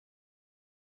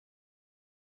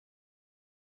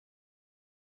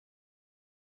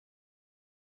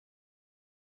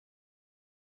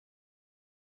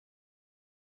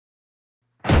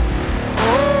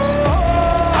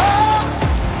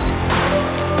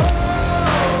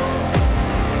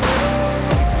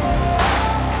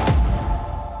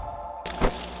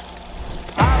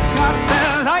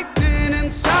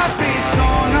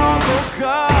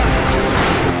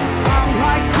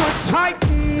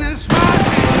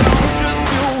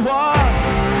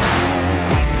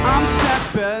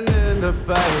to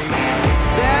fade.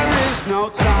 There is no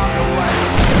time to wait.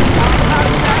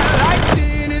 I'm not that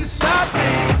lightning inside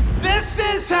me. This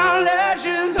is how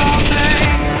legends are made.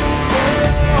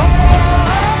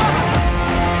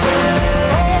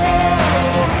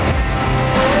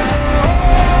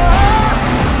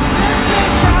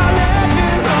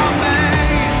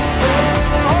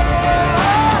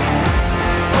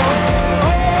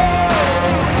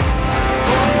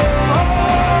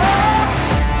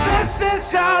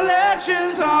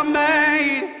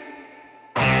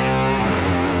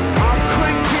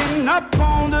 Up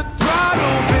on the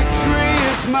throttle, victory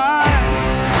is mine.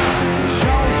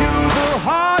 Show you the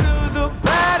harder the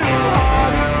battle,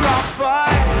 harder I'll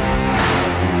fight.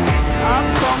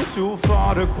 I've come too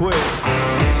far to quit.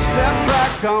 Step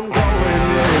back, I'm going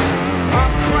in.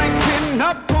 I'm cranking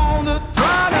up on the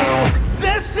throttle.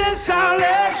 This is how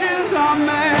legends are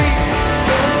made.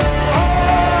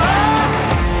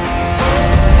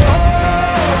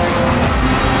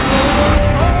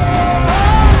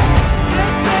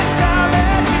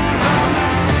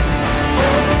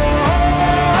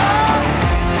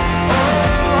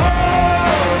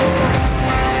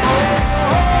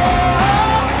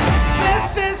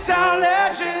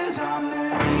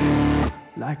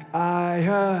 Like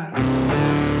iron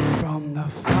from the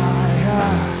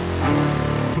fire.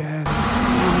 Get it.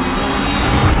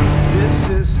 This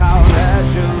is how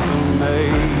legends are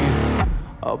made.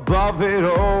 Above it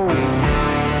all,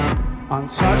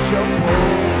 untouchable,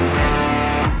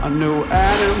 a new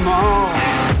animal.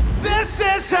 This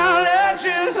is how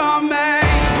legends are made.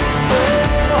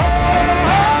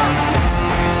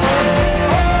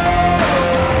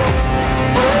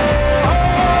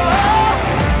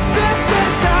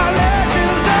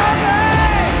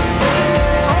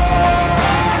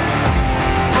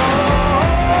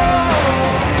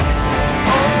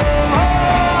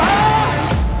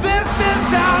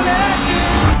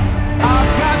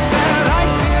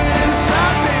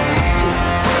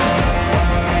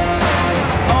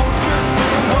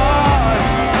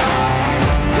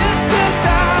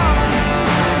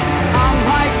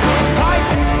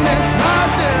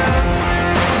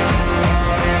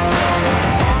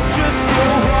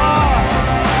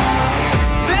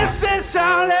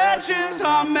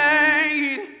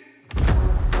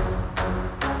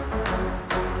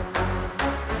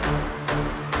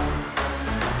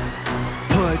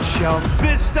 Put your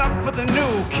fist up for the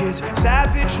new kids.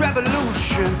 Savage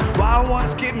revolution, wild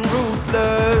ones getting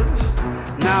ruthless.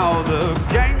 Now the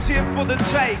game's here for the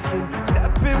taking.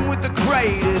 Step in with the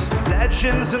greatest,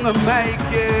 legends in the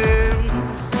making.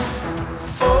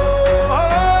 Oh, oh,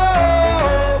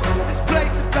 oh, this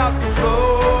place about to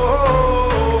blow.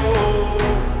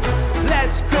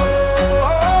 Let's go.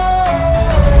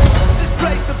 This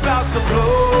place about to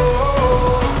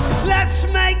blow. Let's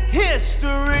make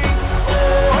history.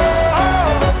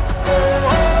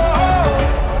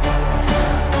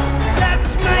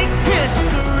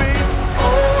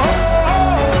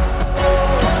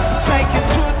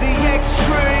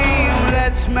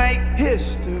 Make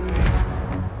history.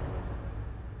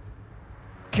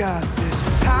 Got this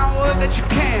power that you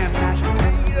can't match.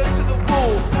 Lead us to the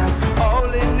wolf, all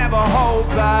it never hold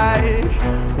back.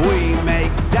 We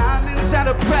make diamonds out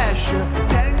of pressure,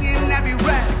 hanging every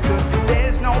record.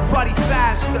 There's nobody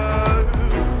faster.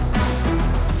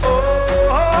 Oh,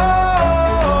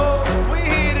 oh, oh, we're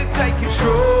here to take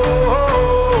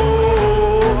control.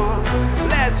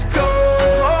 Let's go.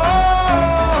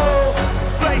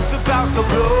 About to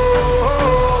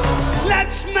blow.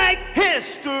 Let's make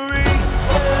history.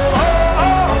 Oh, oh,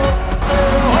 oh,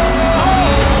 oh, oh.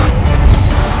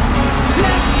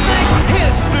 Let's make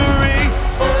history.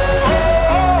 Oh, oh,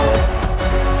 oh.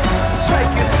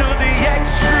 Take it to the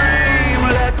extreme.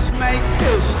 Let's make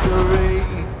history.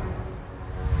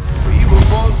 We were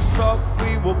born tough,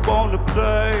 we were born to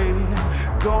play.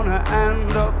 Gonna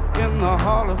end up in the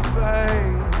Hall of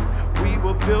Fame. We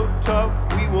were built tough,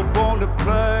 we were born to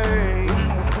play.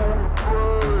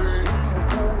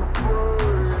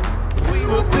 We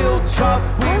were built tough,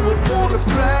 we were born to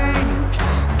play.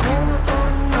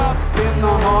 Up in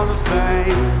the Hall of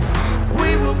Fame. We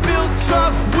were built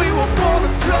tough, we were born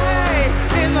to play.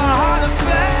 In the Hall of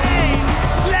Fame.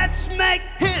 Let's make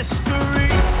history.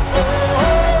 Oh,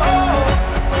 oh,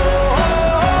 oh.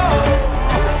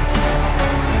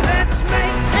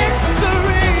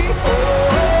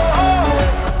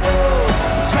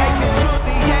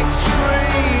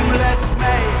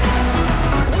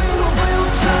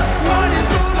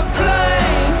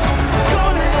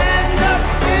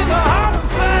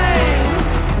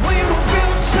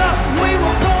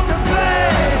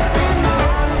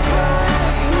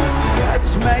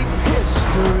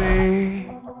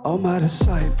 All my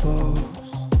disciples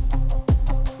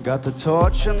got the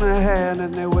torch in their hand,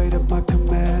 and they wait at my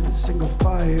command in single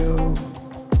file,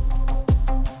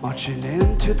 marching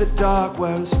into the dark,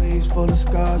 wearing sleeves full of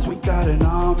scars. We got an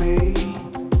army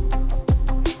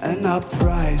and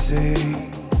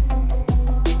uprising.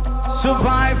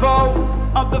 Survival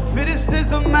of the fittest is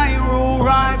the main rule.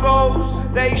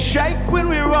 Rivals, they shake when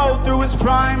we roll through its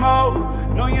primal.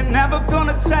 No, you're never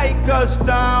gonna take us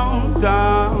down,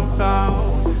 down, down.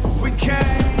 We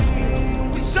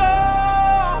came, we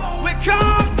saw, we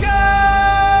conquered.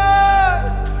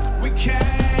 We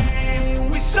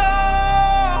came, we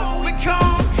saw, we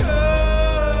conquered.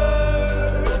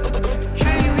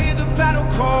 Can you hear the battle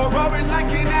call roaring like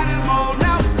an animal?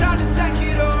 Now it's time to take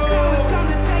it all.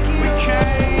 We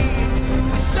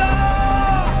came, we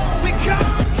saw, we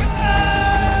conquered.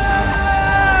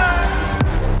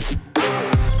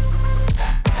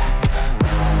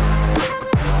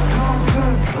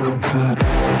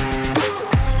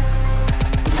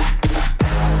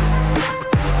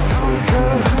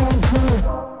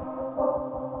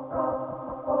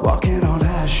 Walking on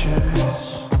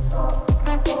ashes,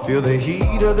 feel the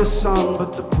heat of the sun,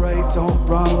 but the brave don't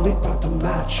run. We brought the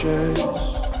matches,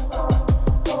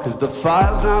 'cause the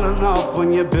fire's not enough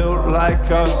when you're built like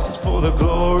us. It's for the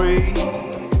glory,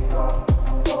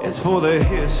 it's for the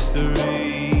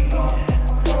history.